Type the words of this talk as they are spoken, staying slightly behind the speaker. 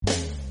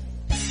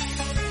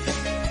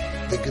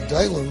the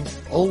Gedolim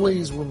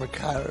always were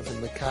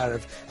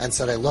Makarev and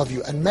said, I love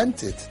you, and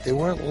meant it. They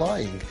weren't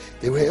lying.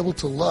 They were able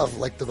to love,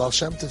 like the Baal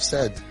Shem Tov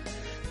said.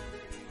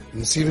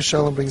 Nesiva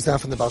Shalom brings down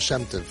from the Baal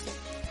Shem Tov,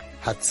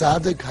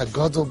 Hatzadik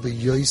hagadol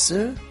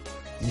b'yoyser,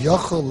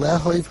 yochel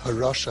lehoiv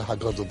harasha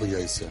hagadol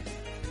b'yoyser.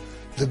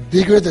 The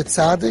bigger the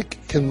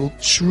tzaddik can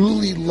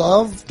truly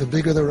love, the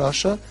bigger the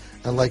rasha.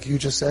 And like you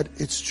just said,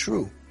 it's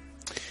true.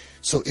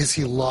 So is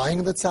he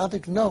lying, the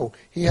tzaddik? No.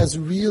 He has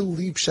real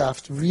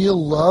liebshaft,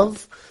 real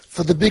love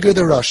for the bigger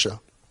the rasha.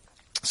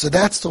 So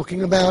that's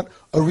talking about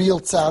a real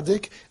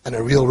tzaddik and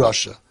a real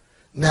rasha.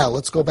 Now,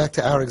 let's go back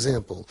to our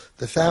example.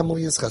 The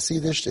family is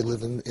Hasidish, they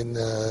live in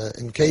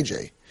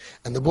KJ.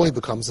 And the boy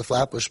becomes a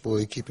Flatbush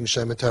boy, keeping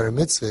Shemitah Torah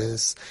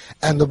mitzvahs.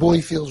 And the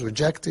boy feels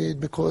rejected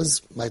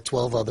because my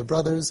 12 other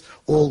brothers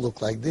all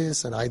look like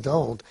this and I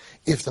don't.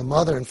 If the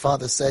mother and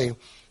father say,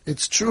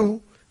 it's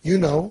true, you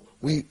know,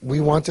 we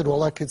wanted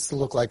all our kids to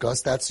look like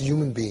us. That's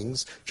human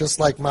beings. Just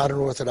like modern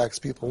Orthodox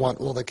people want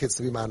all their kids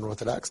to be modern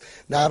Orthodox.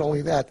 Not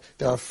only that,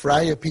 there are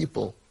Freya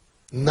people,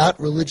 not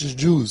religious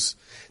Jews,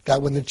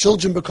 that when the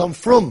children become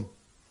frum,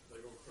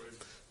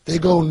 they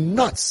go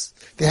nuts.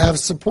 They have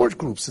support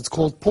groups. It's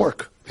called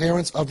PORK,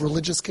 Parents of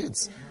Religious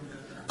Kids.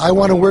 I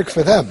want to work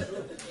for them.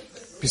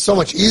 It'd be so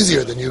much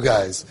easier than you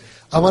guys.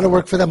 I want to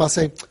work for them. I'll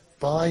say,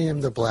 buy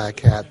him the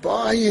black hat.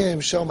 Buy him.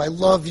 Show him I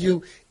love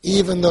you,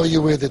 even though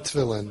you wear the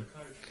tefillin.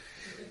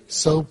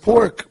 So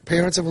PORK,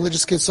 Parents of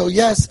Religious Kids. So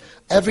yes,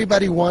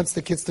 everybody wants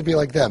the kids to be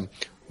like them.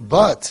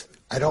 But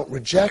I don't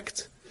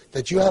reject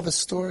that you have a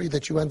story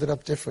that you ended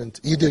up different.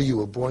 Either you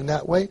were born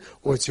that way,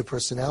 or it's your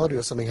personality,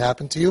 or something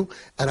happened to you.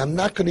 And I'm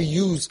not going to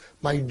use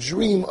my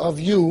dream of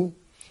you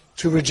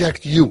to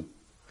reject you.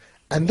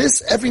 And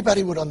this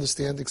everybody would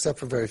understand, except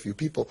for very few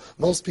people.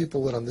 Most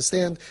people would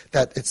understand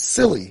that it's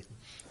silly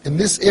in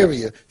this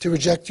area to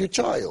reject your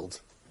child.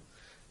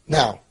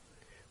 Now,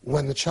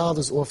 when the child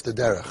is off the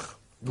derech,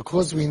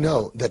 because we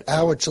know that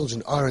our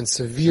children are in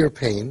severe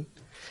pain,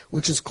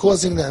 which is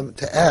causing them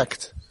to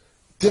act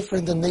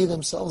different than they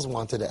themselves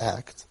wanted to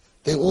act.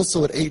 They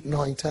also at 8,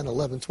 9, 10,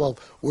 11,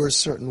 12 were a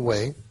certain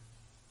way.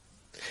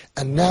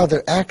 And now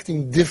they're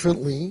acting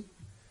differently.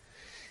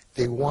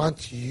 They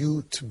want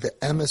you to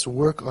be'emes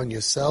work on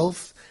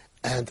yourself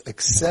and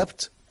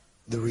accept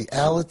the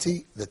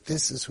reality that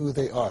this is who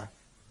they are.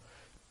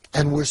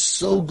 And we're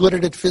so good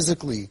at it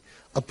physically.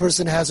 A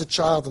person has a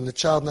child and the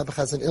child nebuch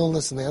has an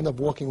illness and they end up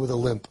walking with a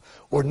limp.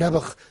 Or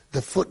nebuch,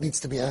 the foot needs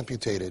to be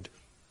amputated.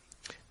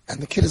 And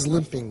the kid is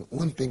limping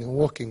and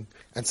walking.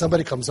 And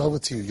somebody comes over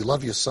to you, you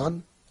love your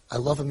son? I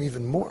love him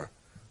even more.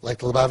 Like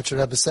the Lubavitcher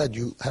Rebbe said,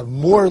 you have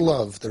more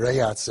love, the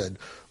Rayat said,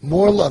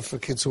 more love for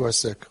kids who are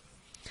sick.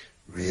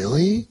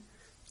 Really?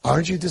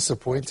 Aren't you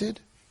disappointed?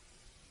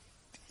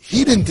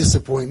 He didn't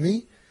disappoint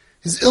me.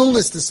 His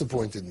illness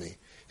disappointed me.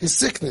 His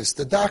sickness,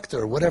 the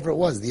doctor, whatever it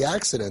was, the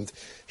accident.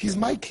 He's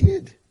my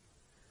kid.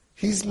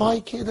 He's my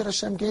kid that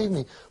Hashem gave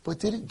me. But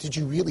did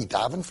you really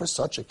daven for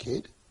such a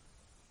kid?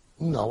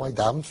 No, I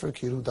daven for a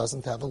kid who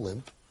doesn't have a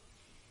limp.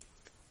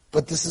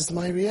 But this is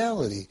my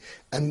reality.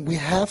 And we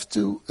have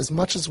to, as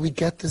much as we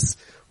get this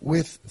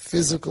with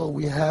physical,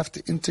 we have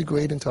to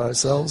integrate into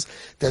ourselves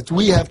that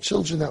we have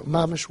children that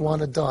mamish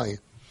want to die.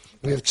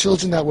 We have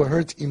children that were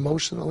hurt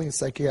emotionally,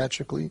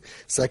 psychiatrically,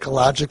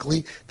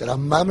 psychologically, that are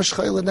mamish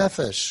chayla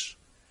nefesh.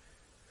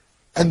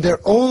 And their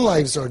own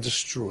lives are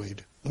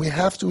destroyed. We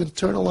have to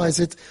internalize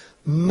it,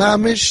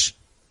 mamish,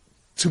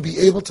 to be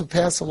able to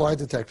pass a lie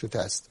detector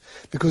test.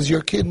 Because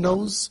your kid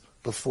knows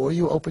before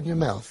you open your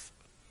mouth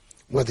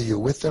whether you're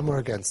with them or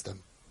against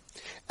them.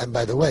 And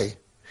by the way,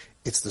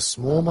 it's the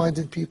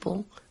small-minded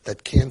people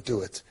that can't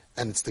do it.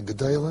 And it's the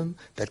Gedolim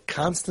that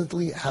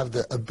constantly have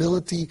the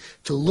ability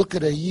to look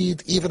at a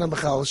Yid, even a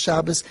Mechal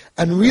Shabbos,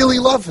 and really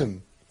love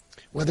him.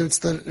 Whether it's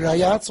the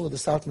Rayatz or the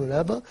Satmar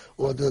Rebbe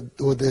or the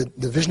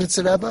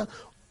Vishnitzer Rebbe,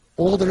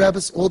 all the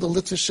Rebbes, all the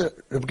literature,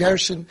 Reb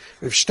Gershon,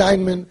 Reb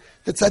Steinman,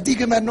 the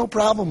Tzaddikim had no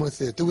problem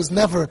with it. There was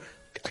never,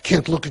 I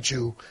can't look at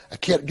you, I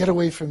can't get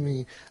away from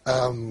me,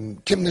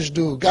 Kimnish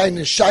Du,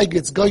 Gainish,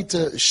 Shaigitz,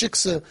 Goite,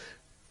 Shiksa,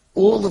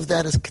 all of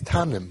that is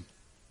Ketanim.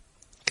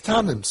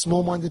 Ketanim,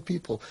 small-minded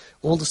people.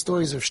 All the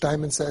stories of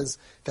Steinman says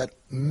that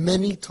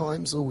many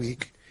times a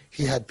week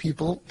he had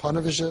people,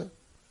 Panavisha,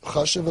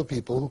 Chashiva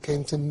people, who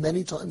came to him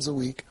many times a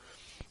week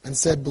and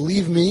said,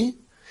 believe me,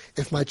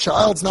 if my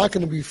child's not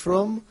going to be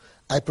from,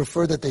 I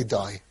prefer that they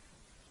die.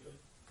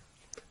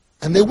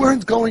 And they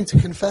weren't going to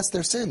confess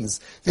their sins.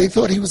 They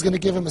thought he was going to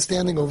give him a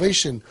standing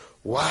ovation.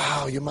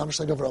 Wow, you're mamash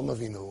like Avraham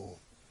Avinu.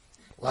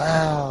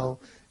 Wow.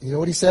 And you know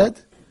what he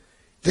said?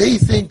 They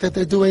think that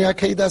they're doing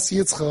Akedas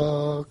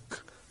Yitzchak.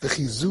 The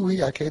Chizuhi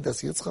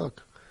Akedas Yitzchak.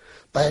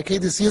 By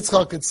Akedas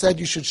Yitzchak it said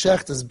you should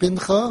shecht as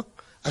bincha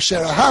asher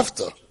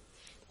ahavta.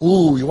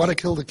 Ooh, you want to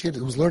kill the kid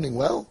who's learning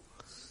well?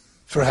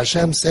 For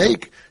Hashem's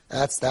sake?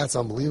 That's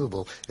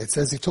unbelievable. It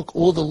says he took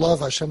all the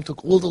love, Hashem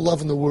took all the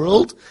love in the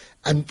world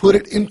and put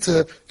it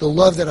into the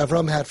love that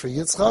Avram had for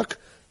Yitzchak.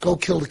 Go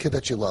kill the kid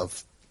that you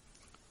love.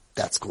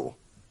 That's cool.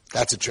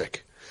 That's a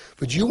trick.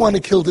 But you want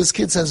to kill this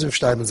kid, says Rav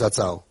Steinman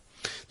Zatzal.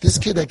 This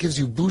kid that gives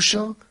you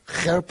busha,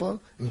 cherpa,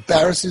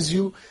 embarrasses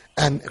you,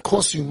 and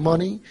costs you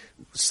money,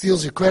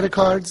 steals your credit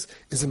cards,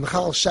 is a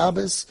Mechal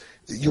Shabbos,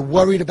 you're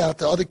worried about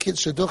the other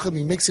kids, Shaduchim,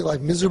 he makes your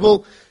life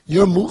miserable,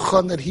 you're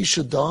muchan that he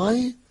should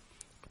die.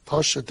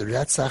 Pashat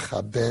retzach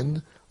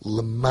haben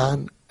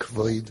leman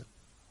kvoid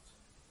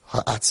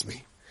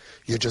ha'atzmi.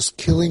 You're just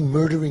killing,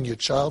 murdering your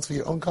child for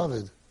your own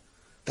kavod.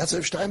 That's what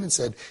Rav Steinman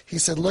said. He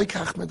said, Lo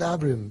kach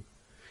medabrim.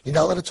 You're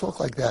not allowed to talk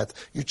like that.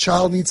 Your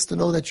child needs to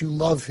know that you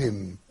love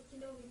him.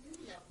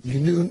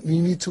 You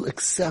need to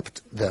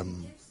accept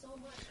them.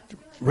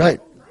 Right.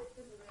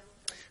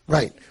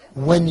 Right.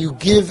 When you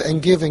give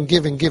and give and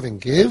give and give and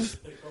give,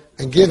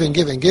 and give and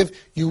give and give,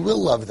 you will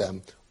love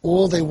them.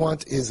 All they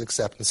want is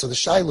acceptance. So the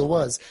shaila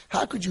was,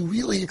 how could you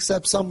really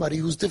accept somebody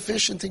who's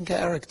deficient in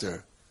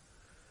character?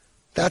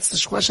 That's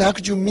the question. How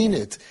could you mean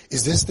it?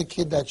 Is this the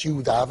kid that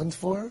you davened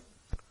for?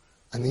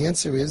 And the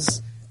answer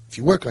is, if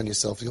you work on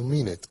yourself, you'll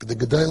mean it. The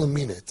Gedolim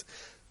mean it.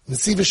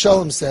 Nesiv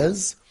Shalom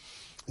says,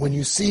 when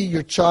you see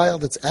your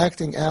child that's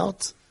acting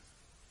out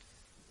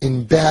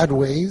in bad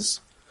ways,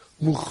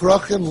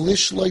 Muchrachim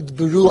lishloit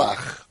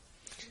beruach.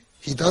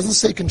 He doesn't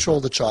say control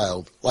the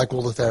child, like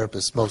all the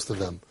therapists, most of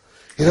them.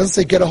 He doesn't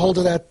say get a hold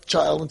of that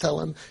child and tell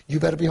him, you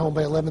better be home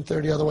by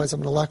 11:30, otherwise I'm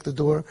going to lock the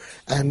door,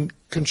 and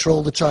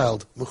control the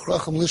child.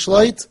 Muchrachim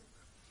lishloit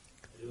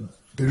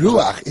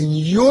beruach. In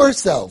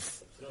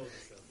yourself.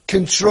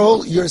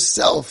 Control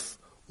yourself.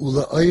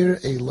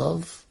 Ula'ir a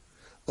love.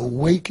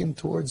 Awaken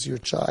towards your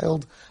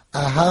child.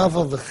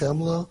 Ahava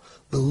v'chemla.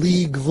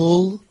 B'li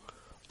gvul.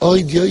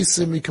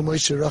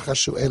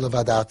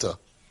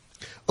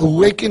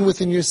 Awaken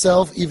within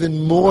yourself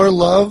even more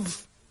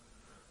love,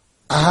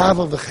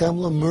 ahava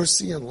v'chemla,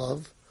 mercy and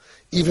love,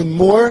 even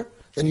more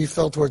than you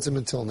felt towards him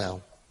until now.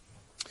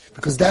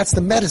 Because that's the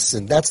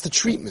medicine, that's the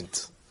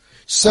treatment.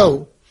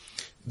 So,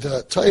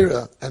 the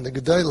Torah and the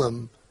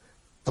Gedolim,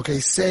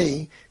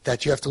 say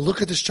that you have to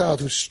look at this child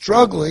who's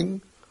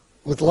struggling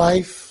with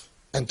life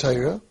and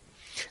Torah,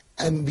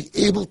 and be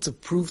able to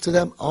prove to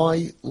them,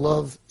 I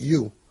love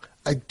you.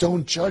 I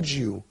don't judge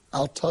you.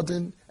 Al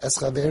tadin es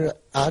chavera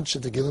ad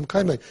shetegilim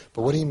kaimei.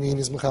 But what do you mean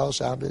is Michal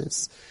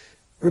Shabbos?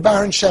 Reb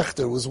Aaron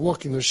Schechter was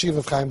walking, the Yeshiva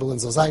of Chaim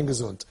Belinzel, Zayin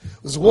Gesund,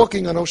 was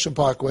walking on Ocean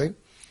Parkway,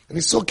 and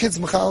he saw kids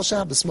Michal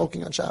Shabbos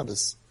smoking on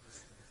Shabbos.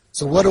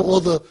 So what do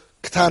all the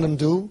Ketanim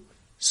do?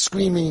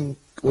 Screaming,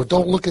 or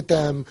don't look at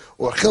them,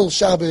 or Chil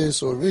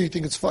Shabbos, or really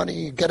think it's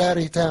funny, get out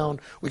of town,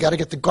 we got to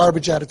get the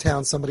garbage out of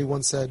town, somebody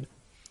once said.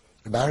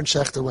 Reb Aaron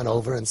Schechter went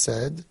over and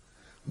said,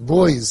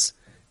 boys,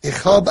 ich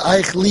hab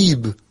eich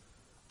lieb.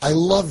 I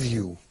love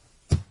you.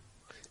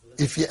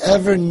 If you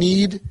ever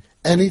need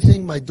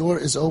anything, my door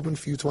is open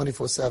for you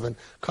 24/7.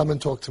 Come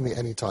and talk to me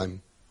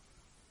anytime.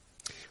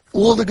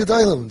 All the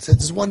Gedolim said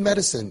there's one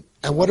medicine.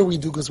 And what do we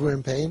do because we're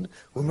in pain?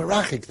 We're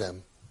merachik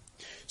them.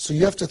 So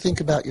you have to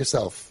think about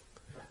yourself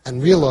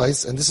and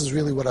realize, and this is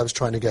really what I was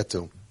trying to get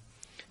to,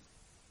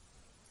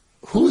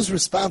 who is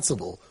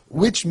responsible?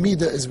 Which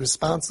midah is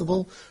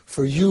responsible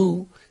for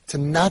you to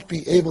not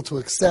be able to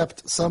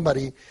accept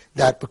somebody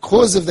that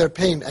because of their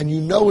pain, and you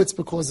know it's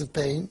because of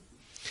pain,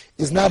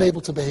 is not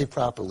able to behave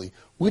properly?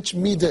 Which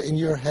midah in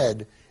your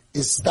head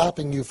is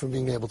stopping you from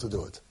being able to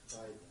do it?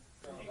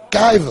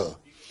 Gaiva.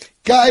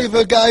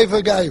 Gaiva,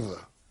 gaiva,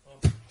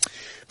 gaiva.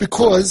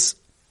 Because,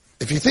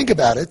 if you think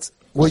about it,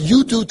 what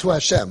you do to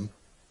Hashem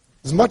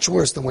is much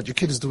worse than what your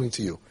kid is doing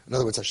to you. In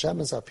other words,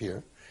 Hashem is up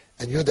here,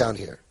 and you're down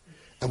here.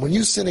 And when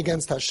you sin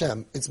against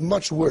Hashem, it's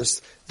much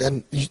worse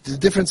than the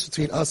difference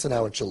between us and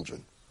our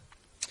children.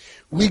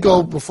 We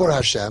go before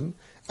Hashem,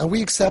 and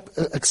we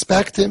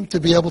expect Him to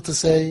be able to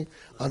say,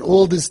 on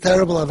all this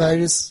terrible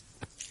avaris,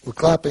 we're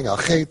clapping,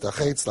 achet,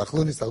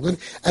 slachluni, slachluni,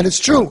 and it's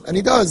true, and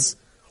He does.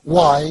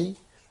 Why?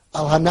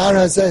 Al hanar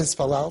hazeh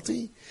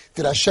falalti.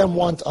 Did Hashem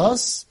want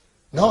us?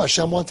 No,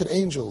 Hashem wanted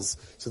angels.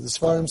 So the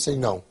Sfarim say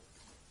no.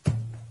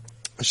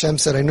 Hashem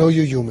said, I know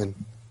you're human.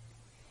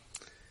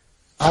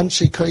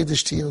 Anshe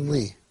Kodesh Tiyun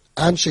Li.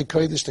 Anshe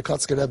Kodesh, the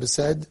Kotzker Rebbe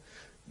said,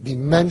 be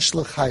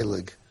menschlich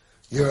heilig.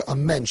 You're a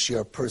mensch,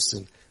 you're a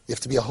person. You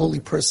have to be a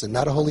holy person,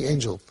 not a holy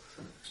angel.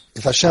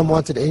 If Hashem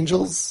wanted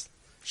angels,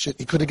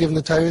 He could have given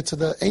the Torah to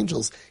the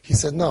angels. He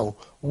said no.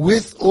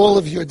 With all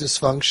of your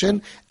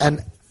dysfunction,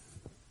 and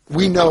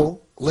we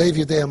know, Lev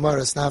Yedei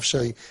Amaras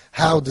Nafshay,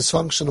 how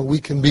dysfunctional we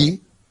can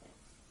be,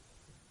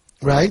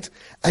 right?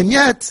 And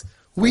yet,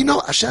 we know,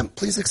 Hashem,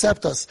 please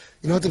accept us.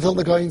 You know what the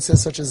Vilna Gaon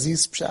says, such a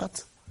Ziz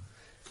Pshat?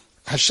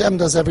 Hashem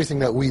does everything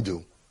that we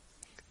do.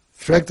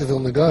 Frag the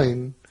Vilna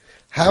Gaon,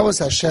 how is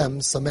Hashem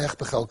Samech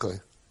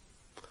B'chalkoi?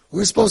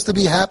 We're supposed to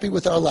be happy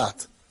with our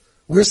lot.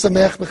 We're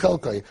Samech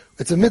B'chalkoi.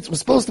 It's a mitzvah. We're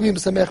supposed to be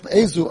Samech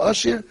B'ezu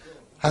Ashir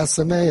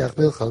HaSameach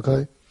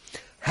B'chalkoi.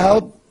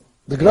 How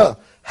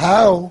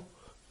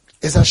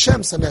is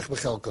Hashem Samech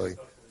B'chalkoi? It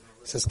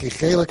says, Ki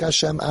Chelek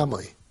Hashem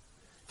Amoy.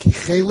 Ki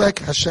Chelek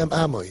Hashem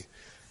Amoy.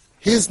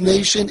 His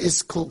nation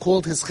is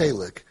called His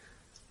Chelek.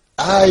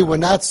 We're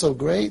not so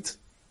great.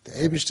 The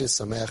Eibishter is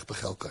Sameach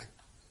B'chelkai.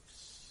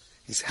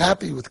 He's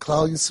happy with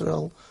Klal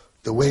Yisrael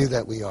the way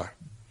that we are.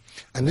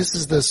 And this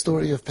is the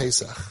story of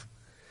Pesach.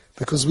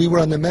 Because we were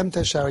on the Mem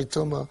Teshari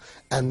Tumah,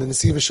 and the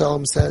Nesiv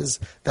Shalom says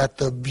that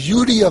the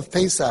beauty of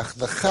Pesach,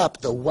 the chap,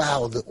 the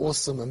wow, the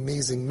awesome,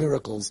 amazing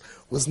miracles,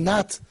 was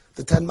not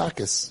the 10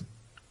 makkos.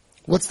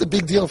 What's the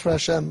big deal for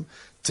Hashem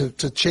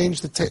to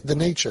change the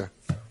nature?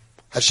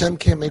 Hashem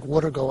can't make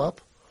water go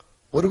up?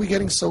 What are we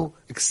getting so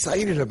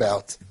excited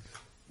about?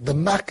 The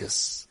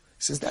makkos.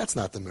 He says, that's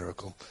not the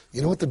miracle.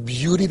 You know what the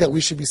beauty that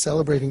we should be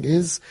celebrating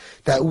is?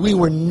 That we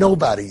were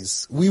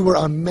nobodies. We were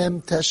on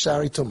Mem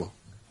Teshari Tumah.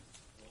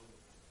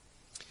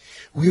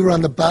 We were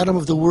on the bottom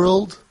of the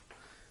world,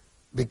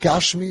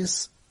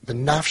 Begashmis,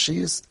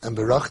 Benafshis, and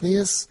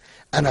Berachnias,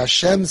 and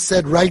Hashem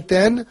said right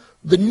then,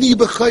 B'ni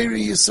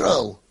b'chayri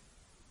Yisrael.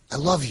 I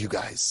love you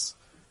guys.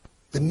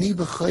 B'ni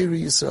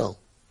b'chayri Yisrael.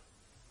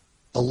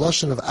 A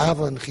lashon of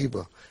Ava and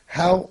Chiba.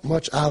 How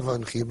much Ava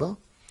and Chiba?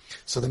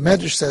 So the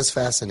Medrash says,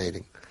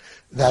 fascinating,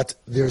 that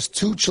there's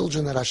 2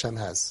 children that Hashem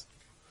has.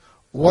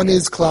 One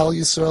is Klal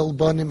Yisrael,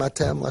 Banim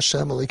Atem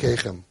Lashem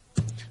Alikechem.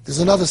 There's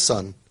another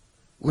son.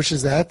 Which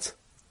is that?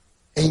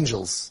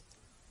 Angels.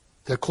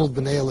 They're called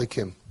Bnei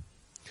Elikim.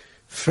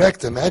 Frek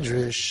the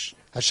Medrash,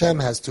 Hashem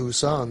has 2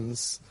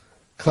 sons,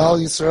 Klal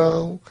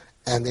Yisrael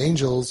and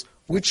angels.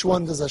 Which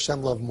one does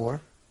Hashem love more?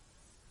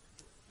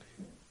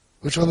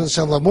 Which one does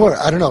Hashem love more?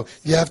 I don't know.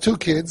 You have 2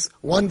 kids,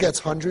 one gets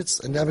hundreds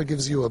and never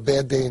gives you a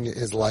bad day in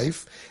his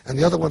life, and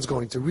the other one's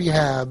going to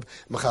rehab,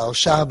 Machal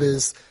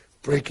Shabbos,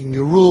 breaking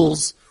your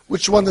rules.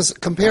 Which one does,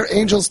 compare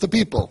angels to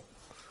people.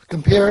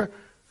 Compare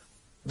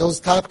those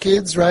top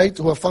kids, right,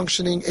 who are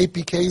functioning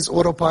APKs,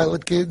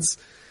 autopilot kids,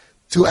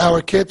 to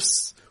our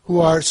KiPs who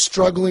are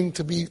struggling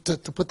to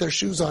put their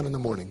shoes on in the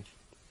morning.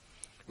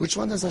 Which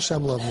one does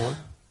Hashem love more?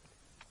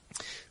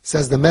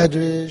 Says the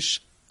Medrash,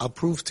 I'll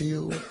prove to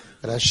you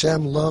that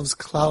Hashem loves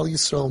Klal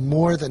Yisrael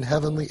more than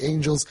heavenly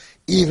angels,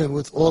 even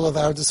with all of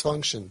our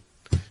dysfunction.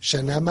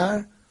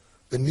 Shenamar,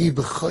 B'ni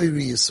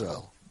b'chayri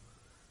Yisrael.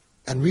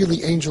 And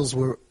really angels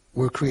were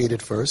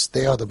created first.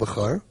 They are the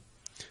B'char.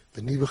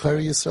 B'ni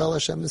b'chayri Yisrael,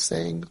 Hashem is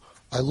saying,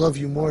 I love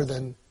you more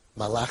than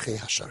Malachi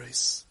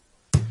Hasharis.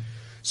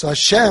 So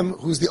Hashem,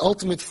 who's the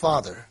ultimate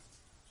father,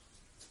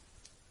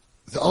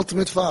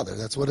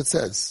 that's what it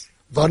says.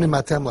 Vanim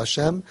atem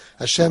Hashem.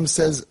 Hashem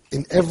says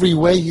in every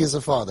way He is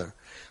a father.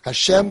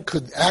 Hashem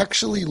could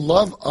actually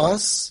love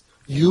us,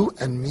 you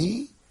and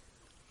me,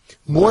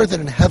 more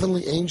than a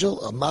heavenly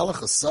angel, a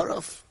malach, a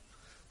saraf,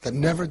 that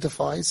never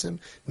defies Him,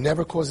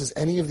 never causes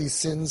any of these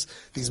sins,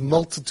 these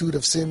multitude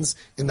of sins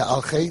in the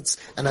al-khaitz.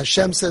 And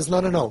Hashem says,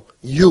 no,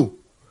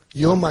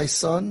 you're my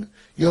son,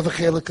 you're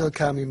v'chelika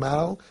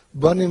kamimal,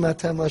 banim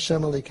atem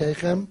Hashem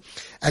alikechem,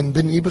 and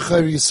b'ni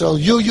b'chayri Yisrael,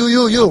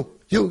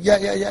 you,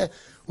 yeah.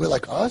 We're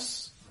like,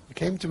 us? You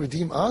came to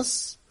redeem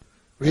us?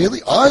 Really?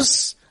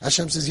 Us?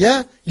 Hashem says,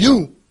 yeah,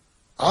 you.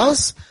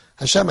 Us?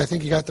 Hashem, I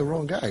think you got the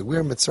wrong guy.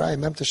 We're Mitzrayim,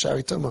 Mem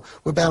Teshari Tumah.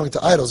 We're bowing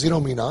to idols. You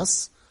don't mean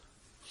us.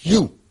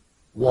 You.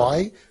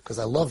 Why? Because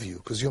I love you,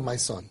 because you're my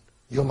son.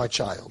 You're my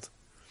child.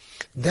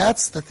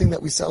 That's the thing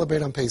that we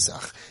celebrate on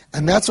Pesach.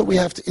 And that's what we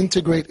have to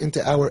integrate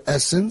into our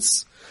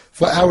essence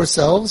for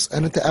ourselves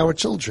and into our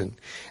children.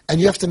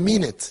 And you have to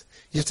mean it.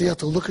 You have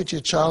to look at your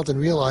child and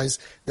realize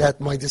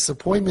that my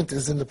disappointment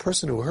is in the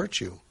person who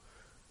hurt you.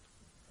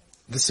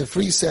 The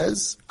Sifri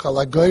says, Kol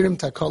hagoyrim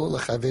takalu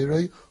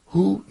lechaverei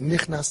hu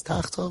nichnas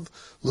tachtov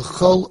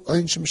l'chol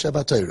onshim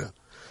shebatorah.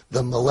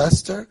 The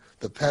molester,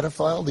 the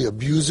pedophile, the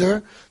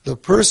abuser, the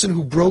person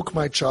who broke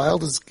my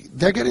child,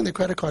 they're getting the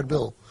credit card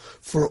bill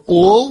for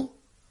all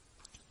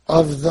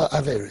of the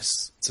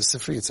averis. It's a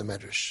Sifri, it's a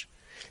medrash.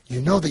 You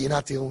know that you're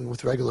not dealing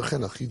with regular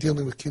chinuch. You're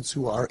dealing with kids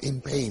who are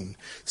in pain.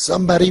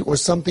 Somebody or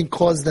something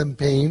caused them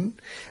pain,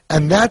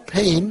 and that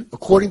pain,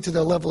 according to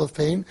their level of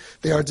pain,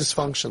 they are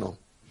dysfunctional.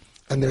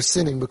 And they're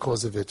sinning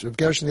because of it. Reb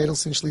Gershon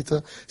Edelstein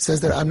Shlita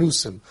says they're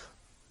anusim.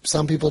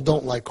 Some people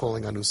don't like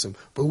calling anusim,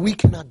 but we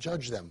cannot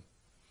judge them.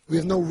 We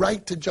have no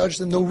right to judge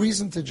them, no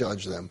reason to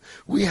judge them.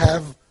 We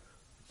have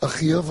a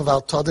chiyuv of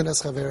al tadin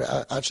es chaver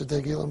ad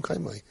shetegilam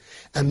kaimai.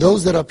 And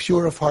those that are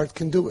pure of heart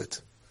can do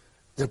it.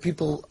 There are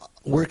people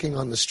working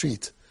on the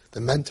street,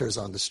 the mentors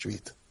on the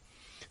street.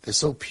 They're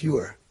so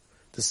pure.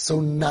 They're so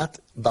not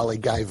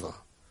balegaiva.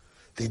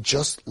 They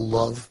just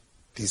love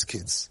these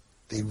kids.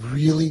 They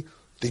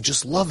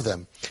just love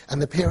them.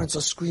 And the parents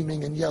are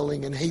screaming and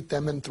yelling and hate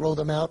them and throw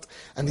them out.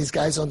 And these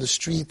guys on the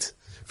street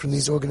from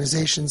these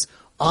organizations,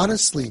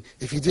 honestly,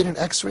 if you did an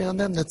x-ray on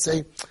them, they'd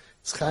say,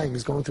 it's Chaim,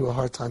 he's going through a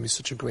hard time. He's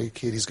such a great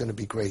kid. He's going to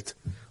be great.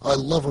 Oh, I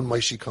love when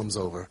Maishi comes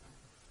over.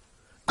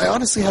 I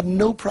honestly had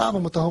no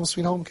problem with the Home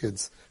Sweet Home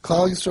kids.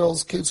 Klal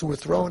Yisrael's kids who were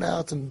thrown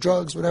out and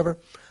drugs, whatever.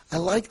 I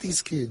like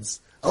these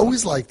kids. I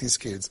always like these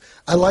kids.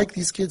 I like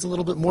these kids a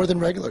little bit more than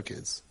regular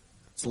kids.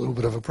 It's a little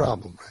bit of a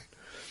problem, right?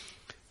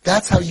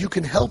 That's how you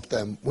can help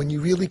them when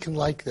you really can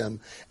like them.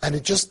 And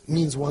it just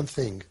means one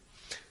thing.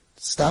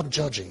 Stop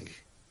judging.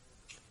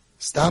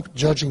 Stop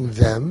judging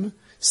them.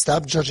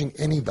 Stop judging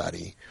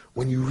anybody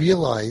when you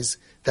realize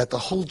that the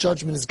whole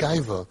judgment is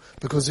gaiva.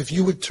 Because if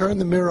you would turn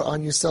the mirror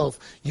on yourself,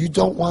 you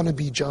don't want to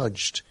be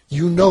judged.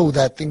 You know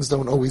that things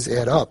don't always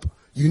add up.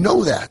 You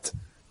know that.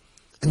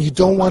 And you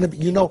don't want to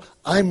be,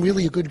 I'm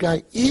really a good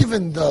guy,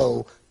 even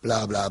though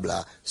blah, blah,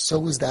 blah.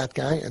 So is that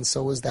guy, and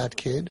so is that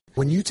kid.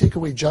 When you take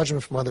away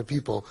judgment from other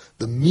people,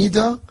 the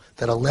midah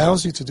that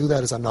allows you to do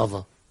that is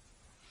anava.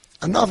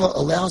 Anava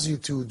allows you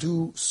to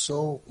do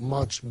so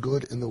much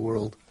good in the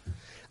world.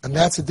 And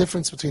that's the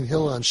difference between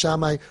Hillel and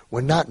Shammai.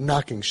 We're not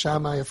knocking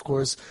Shammai, of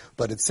course,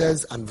 but it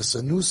says, An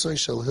v'sanusoi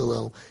shel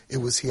Hillel,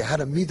 he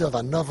had a midah of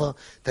anava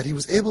that he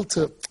was able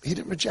to, he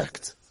didn't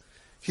reject.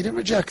 He didn't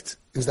reject.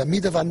 It was that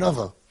midah of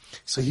anava.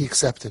 So he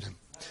accepted him.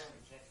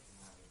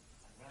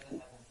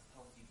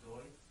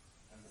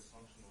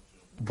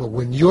 But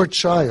when your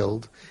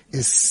child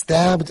is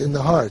stabbed in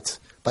the heart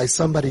by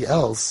somebody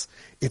else,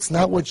 it's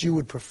not what you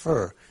would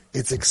prefer.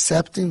 It's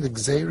accepting the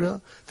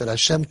gzeira that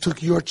Hashem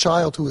took your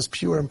child who is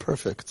pure and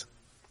perfect.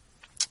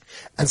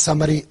 And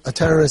a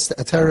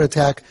terror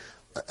attack,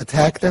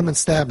 attacked them and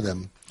stabbed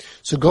them.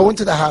 So go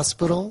into the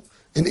hospital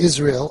in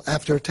Israel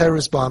after a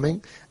terrorist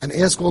bombing and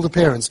ask all the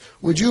parents,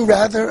 would you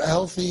rather a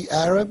healthy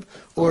Arab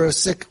or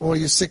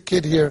your sick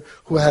kid here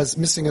who has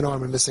missing an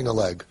arm and missing a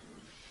leg?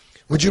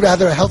 Would you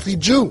rather a healthy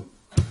Jew?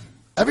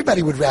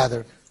 Everybody would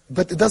rather,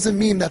 but it doesn't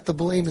mean that the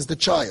blame is the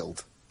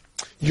child.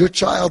 Your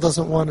child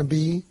doesn't want to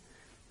be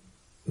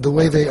the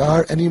way they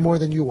are any more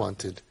than you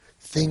wanted.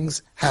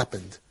 Things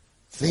happened.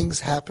 Things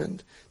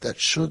happened that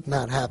should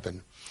not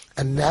happen.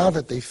 And now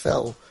that they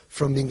fell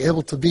from being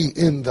able to be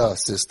in the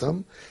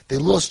system, they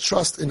lost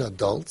trust in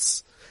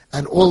adults,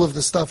 and all of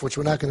the stuff, which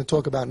we're not going to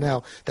talk about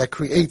now, that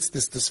creates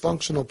this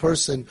dysfunctional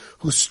person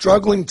who's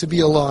struggling to be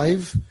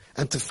alive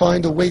and to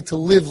find a way to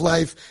live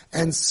life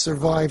and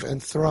survive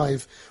and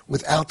thrive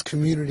without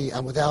community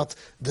and without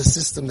the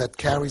system that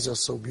carries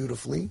us so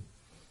beautifully.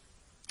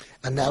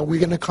 And now we're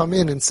going to come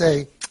in and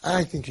say,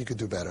 I think you could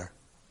do better.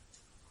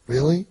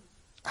 Really?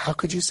 How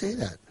could you say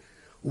that?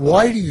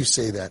 Why do you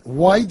say that?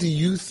 Why do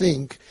you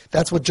think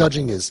that's what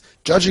judging is?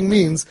 Judging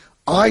means,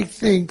 I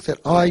think that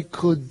I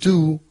could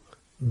do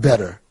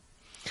better.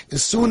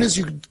 As soon as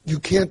you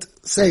can't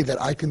say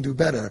that I can do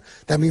better,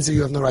 that means that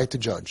you have no right to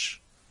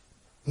judge.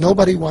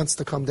 Nobody wants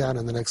to come down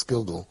in the next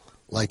Gilgul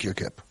like your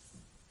kip.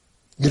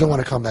 You don't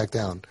want to come back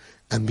down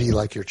and be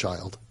like your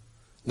child.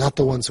 Not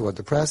the ones who are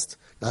depressed,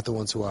 not the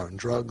ones who are on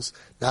drugs,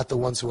 not the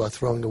ones who are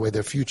throwing away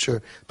their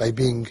future by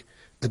being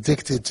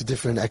addicted to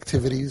different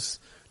activities.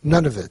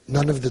 None of it.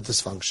 None of the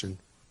dysfunction.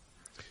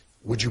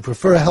 Would you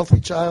prefer a healthy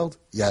child?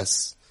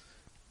 Yes.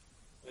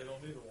 They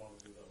don't either want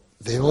to be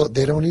that way.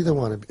 They don't either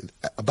want to be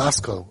a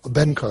Basco, a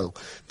Benko.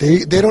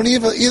 They don't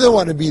either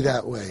want to be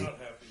that way.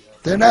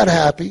 They're not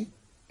happy.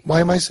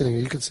 Why am I sitting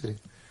here? You can sit.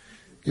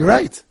 You're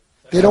right.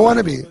 They don't want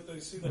to be.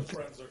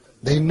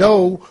 They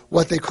know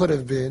what they could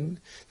have been.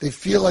 They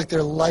feel like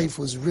their life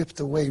was ripped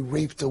away,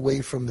 raped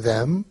away from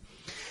them.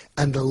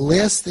 And the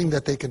last thing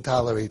that they can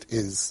tolerate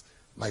is,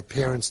 my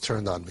parents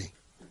turned on me.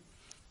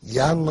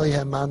 Yan lo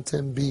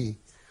hemantem bi.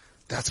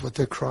 That's what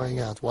they're crying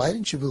out. Why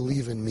didn't you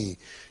believe in me?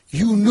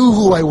 You knew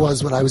who I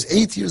was when I was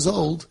 8 years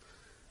old.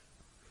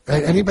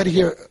 Right? Anybody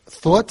here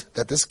thought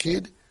that this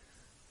kid,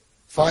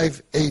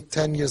 5, 8,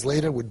 10 years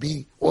later, would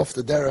be off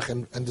the derech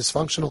and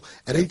dysfunctional?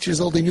 At 8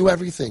 years old, they knew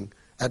everything.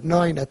 At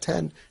 9, at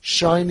 10,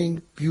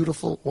 shining,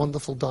 beautiful,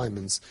 wonderful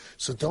diamonds.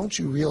 So don't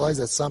you realize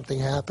that something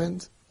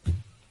happened?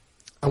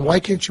 And why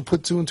can't you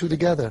put two and two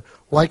together?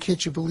 Why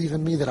can't you believe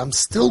in me that I'm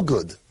still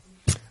good?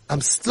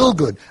 I'm still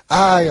good.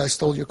 I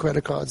stole your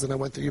credit cards and I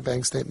went through your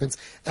bank statements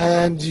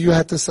and you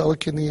had to sell a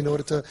kidney in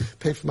order to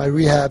pay for my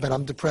rehab and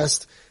I'm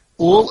depressed.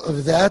 All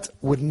of that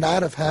would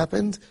not have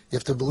happened. You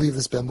have to believe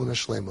this B'emunah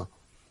Shlema.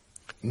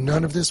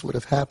 None of this would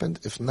have happened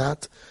if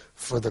not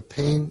for the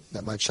pain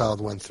that my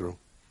child went through.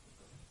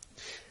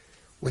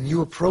 When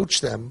you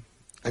approach them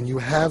and you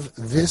have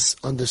this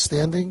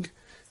understanding,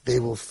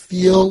 they will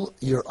feel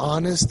your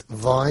honest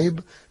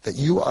vibe that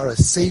you are a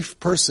safe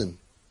person.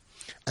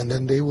 And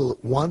then they will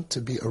want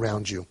to be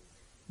around you.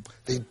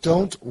 They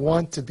don't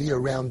want to be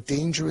around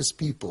dangerous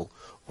people.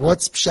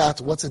 What's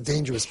pshat? What's a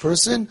dangerous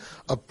person?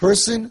 A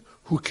person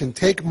who can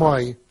take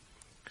my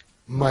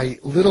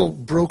little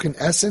broken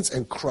essence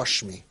and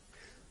crush me.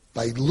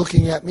 By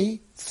looking at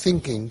me,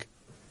 thinking,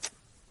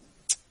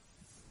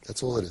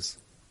 that's all it is.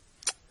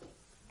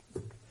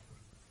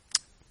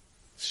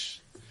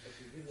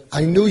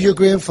 I knew your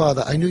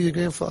grandfather.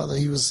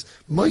 He was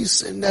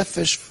Moise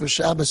Nefesh for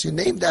Shabbos. You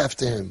named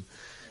after him.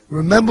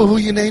 Remember who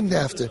you named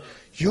after.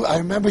 I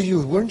remember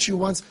you. Weren't you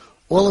once?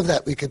 All of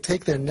that. We could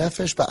take their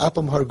nefesh,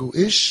 ba'apam hargu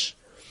ish,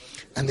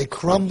 and they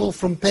crumble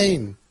from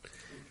pain.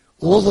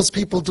 All those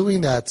people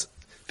doing that,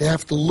 they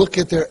have to look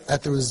at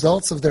the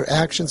results of their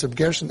actions. Reb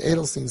Gershon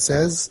Edelstein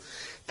says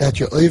that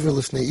you're over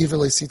lifnei iver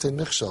leisita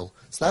michshol.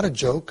 It's not a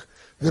joke.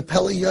 The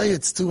Pele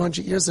Yayitz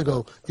 200 years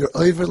ago, you're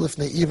over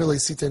lifnei iver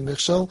leisita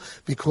michshol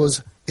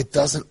because it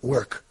doesn't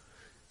work.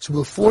 So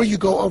before you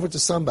go over to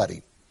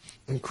somebody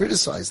and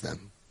criticize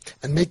them,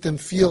 and make them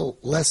feel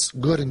less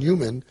good and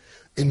human,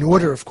 in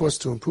order, of course,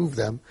 to improve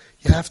them,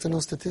 you have to know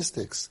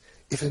statistics.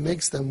 If it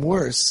makes them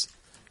worse,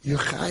 you're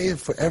chayiv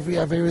for every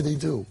avera they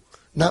do.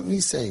 Not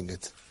me saying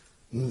it.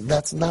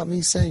 That's not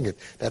me saying it.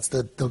 That's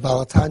the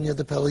Balatanya,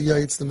 the Pele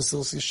Yaitz, the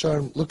Mesillas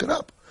Yesharim. Look it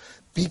up.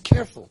 Be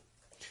careful.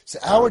 So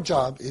our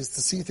job is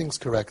to see things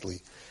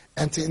correctly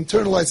and to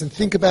internalize and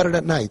think about it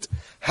at night.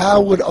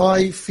 How would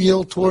I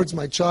feel towards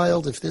my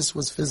child if this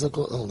was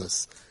physical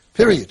illness?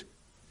 Period.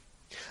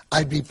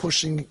 I'd be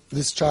pushing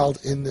this child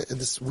in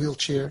this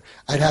wheelchair.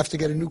 I'd have to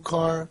get a new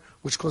car,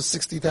 which costs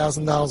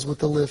 $60,000 with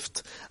the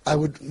lift. I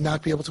would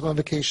not be able to go on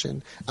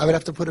vacation. I would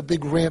have to put a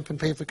big ramp and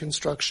pay for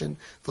construction.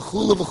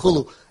 V'chulu,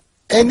 v'chulu.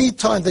 Any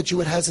time that you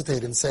would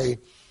hesitate and say,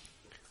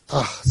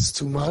 it's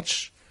too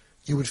much,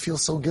 you would feel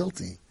so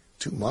guilty.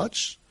 Too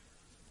much?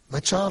 My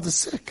child is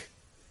sick.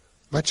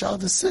 My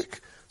child is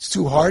sick. It's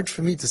too hard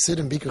for me to sit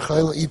and eat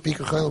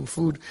Bikur Chaylim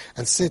food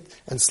and sit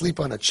and sleep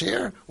on a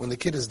chair when the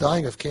kid is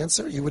dying of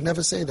cancer. You would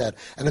never say that.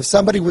 And if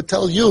somebody would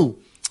tell you,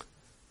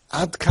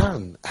 Ad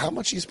Kan, how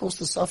much are you supposed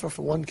to suffer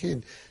for one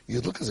kid?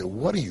 You'd look and say,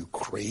 what are you,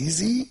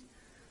 crazy?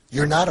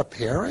 You're not a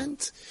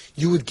parent?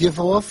 You would give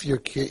off your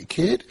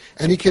kid?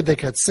 Any kid that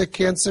got sick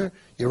cancer,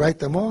 you write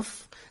them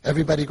off?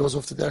 Everybody goes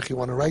off to derech, you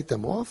want to write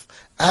them off?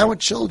 Our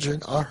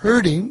children are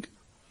hurting.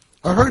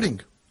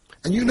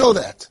 And you know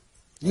that.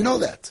 You know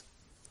that.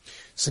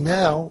 So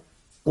now,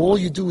 all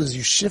you do is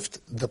you shift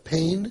the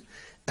pain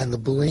and the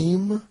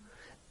blame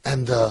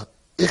and the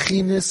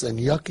ichiness and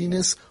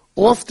yuckiness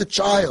off the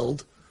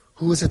child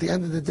who is at the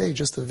end of the day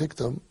just a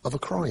victim of a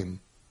crime.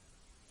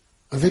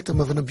 A victim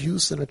of an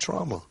abuse and a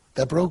trauma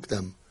that broke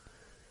them.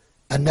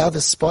 And now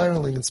the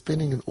spiraling and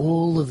spinning and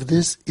all of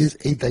this is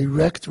a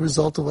direct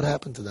result of what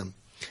happened to them.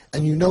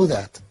 And you know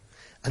that.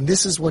 And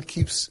this is what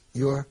keeps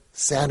your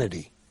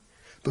sanity.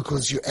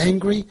 Because you're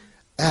angry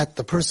at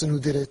the person who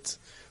did it,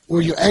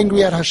 or you're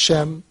angry at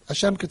Hashem.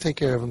 Hashem could take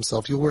care of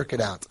himself. You'll work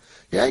it out.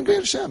 You're angry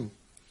at Hashem.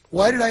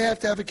 Why did I have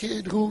to have a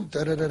kid who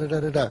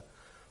da-da-da-da-da-da?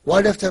 Why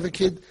did I have to have a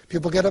kid?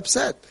 People get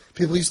upset.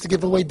 People used to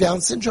give away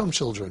Down syndrome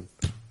children.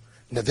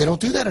 Now, they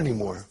don't do that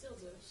anymore.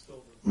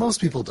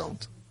 Most people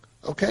don't.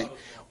 Okay?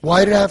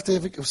 Why did I have to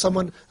have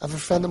a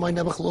friend of mine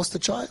never lost a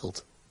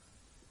child?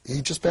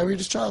 He just buried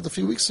his child a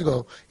few weeks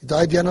ago. He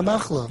died Yana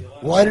Machla.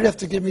 Why did he have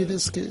to give me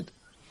this kid?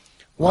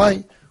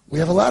 Why? We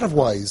have a lot of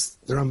whys.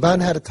 The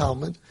Ramban had a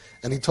Talmud,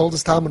 and he told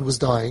his Talmud was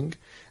dying,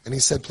 and he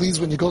said,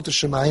 please, when you go to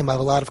Shemayim, I have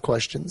a lot of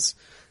questions.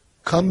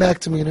 Come back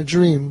to me in a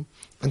dream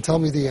and tell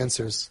me the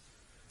answers.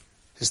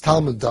 His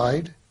Talmud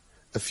died.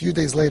 A few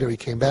days later, he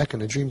came back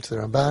in a dream to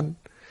the Ramban.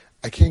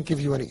 I can't give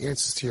you any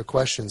answers to your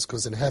questions,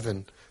 because in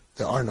heaven,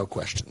 there are no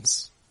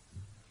questions.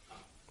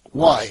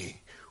 Why?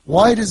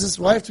 Why does this?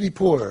 Why have to be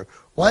poor?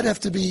 Why'd have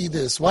to be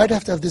this? Why'd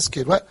have to have this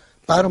kid? What?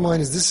 Bottom line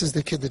is, this is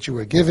the kid that you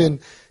were given.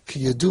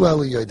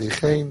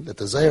 That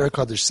the Zohar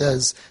Kadosh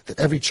says that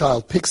every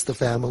child picks the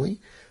family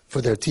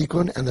for their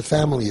tikkun, and the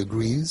family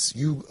agrees.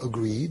 You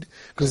agreed,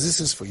 because this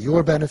is for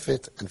your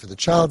benefit and for the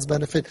child's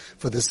benefit,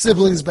 for the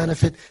siblings'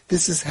 benefit.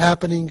 This is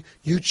happening.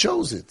 You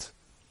chose it.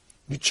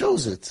 You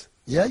chose it.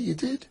 Yeah, you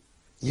did.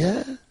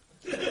 Yeah,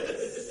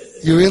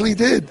 you really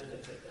did.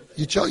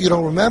 You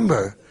don't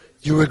remember.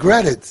 You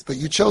regret it, but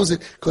you chose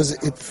it because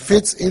it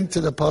fits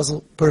into the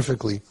puzzle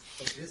perfectly.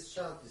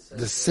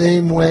 The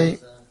same way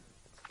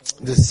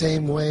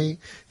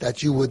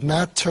that you would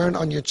not turn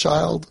on your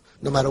child,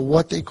 no matter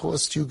what they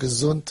cost you,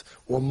 gesund,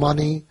 or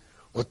money,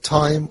 or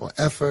time, or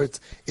effort,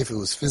 if it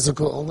was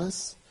physical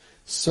illness,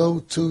 so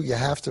too you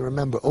have to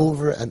remember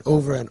over and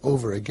over and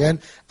over again,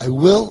 I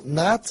will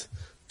not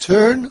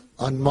turn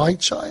on my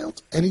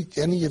child, any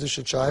Yiddish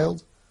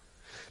child,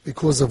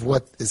 because of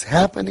what is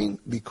happening,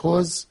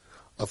 because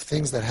of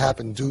things that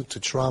happen due to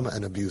trauma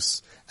and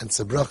abuse, and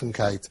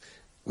Zerbrochenkeit,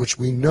 which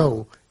we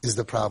know is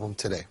the problem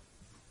today.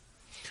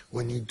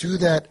 When you do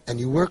that and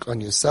you work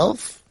on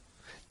yourself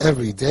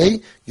every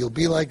day, you'll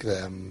be like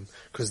them,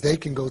 because they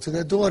can go to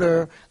their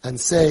daughter and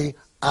say,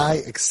 I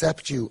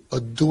accept you,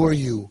 adore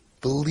you,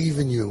 believe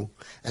in you,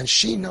 and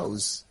she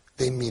knows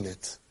they mean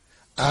it.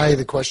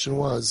 The question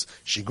was,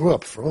 she grew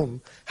up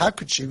from, how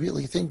could she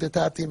really think that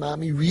Tati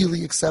Mami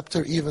really accept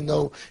her even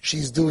though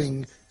she's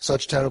doing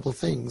such terrible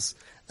things?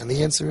 And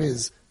the answer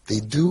is, they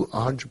do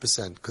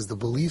 100%, because the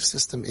belief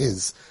system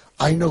is,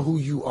 I know who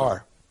you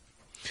are.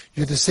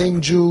 You're the same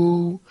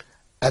Jew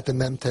at the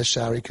Mem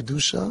Teshari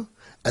Kedusha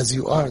as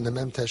you are in the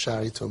Mem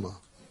Teshari Tumah.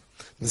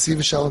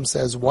 Nesiv Shalom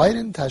says, why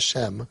didn't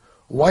Hashem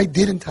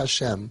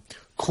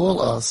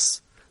call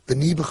us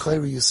B'ni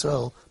B'chayri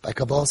Yisrael by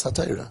Kabbalah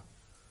Satayra?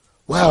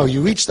 Wow,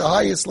 you reached the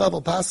highest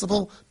level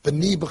possible.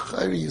 B'ni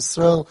B'chayri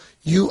Yisrael,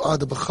 you are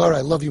the B'char,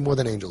 I love you more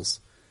than angels.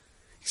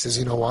 He says,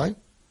 you know why?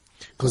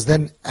 Because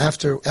then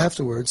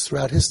afterwards,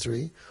 throughout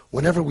history,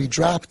 whenever we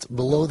dropped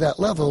below that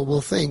level,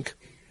 we'll think,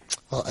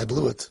 well, I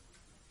blew it.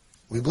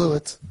 We blew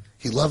it.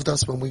 He loved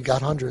us when we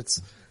got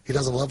hundreds. He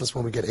doesn't love us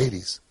when we get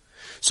 80s.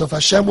 So if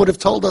Hashem would have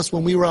told us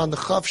when we were on the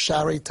Chav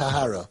Sharei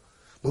Tahara,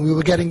 when we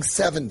were getting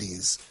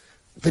 70s,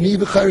 B'ni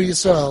B'chari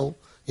Yisrael,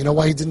 you know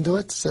why he didn't do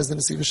it, says the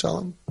Nesiv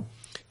Shalom?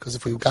 Because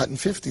if we gotten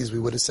 50s, we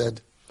would have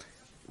said,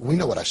 we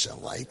know what Hashem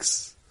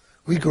likes.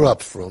 We grew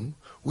up from.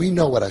 We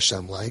know what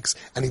Hashem likes,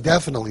 and He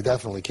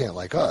definitely can't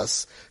like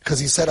us, because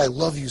He said, I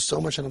love you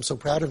so much and I'm so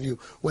proud of you,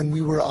 when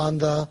we were on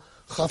the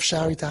Chav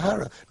Shari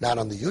Tahara, not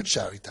on the Yud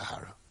Shari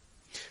Tahara.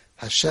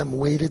 Hashem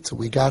waited till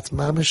we got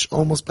mamish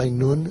almost by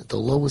noon, the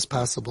lowest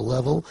possible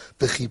level.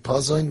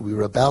 B'chipazoin, we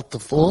were about to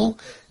fall.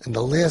 In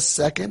the last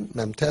second,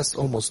 memtes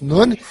almost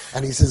noon,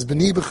 and he says,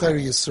 "B'ni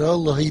b'chari Yisrael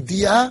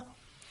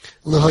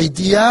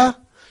lohidia,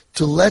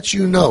 to let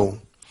you know,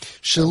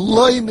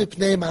 sheloi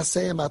mipnei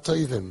maseyim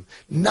atoivim,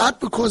 not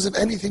because of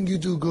anything you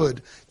do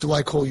good, do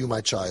I call you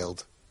my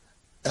child.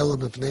 Ela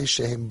mipnei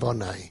shehem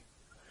bonai,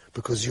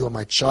 because you are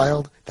my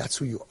child. That's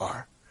who you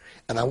are."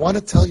 And I want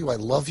to tell you I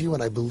love you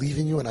and I believe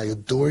in you and I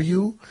adore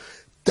you,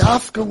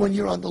 dafka when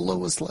you're on the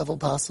lowest level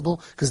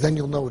possible, because then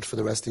you'll know it for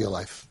the rest of your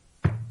life.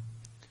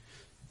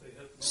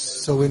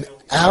 So in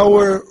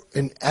our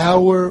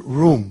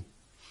room,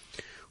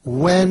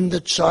 when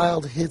the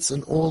child hits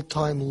an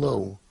all-time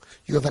low,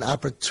 you have an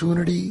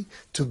opportunity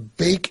to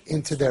bake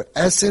into their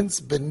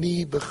essence,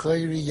 B'ni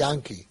b'chayri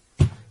Yanki,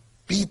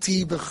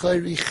 Biti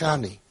b'chayri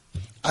Chani.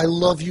 I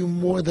love you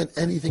more than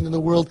anything in the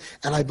world,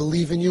 and I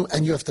believe in you,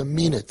 and you have to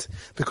mean it,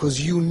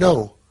 because you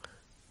know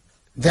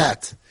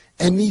that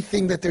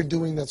anything that they're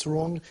doing that's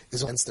wrong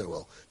is against their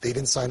will. They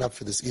didn't sign up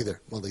for this either.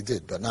 Well, they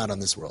did, but not on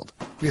this world.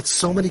 We had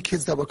so many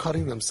kids that were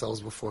cutting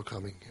themselves before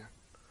coming here.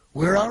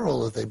 Where are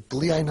all of them?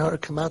 Bli Ein Hara,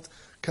 come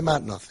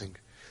out nothing.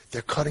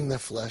 They're cutting their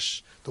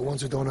flesh. The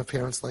ones who don't have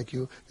parents like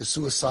you, they're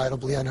suicidal.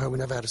 Bli Ein Hara, we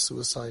never had a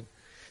suicide.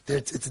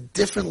 It's a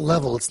different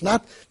level. It's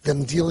not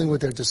them dealing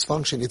with their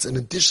dysfunction. It's an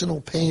additional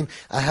pain.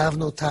 I have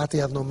no tati,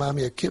 I have no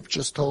mami. A kip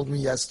just told me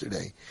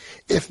yesterday,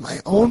 if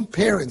my own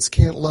parents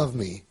can't love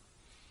me,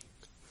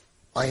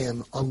 I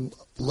am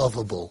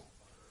unlovable.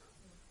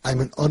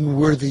 I'm an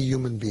unworthy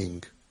human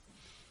being.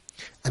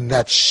 And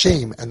that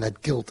shame and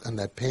that guilt and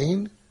that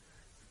pain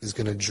is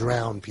going to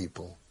drown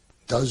people,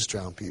 does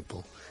drown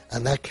people.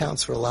 And that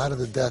counts for a lot of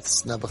the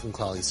deaths, Nebuch and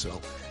Klal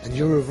Yisrael. And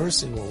you're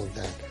reversing all of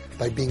that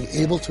by being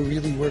able to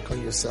really work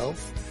on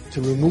yourself, to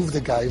remove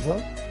the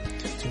gaiva,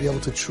 to be able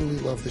to truly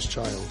love this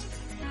child.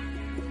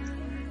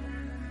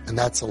 And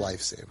that's a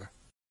lifesaver.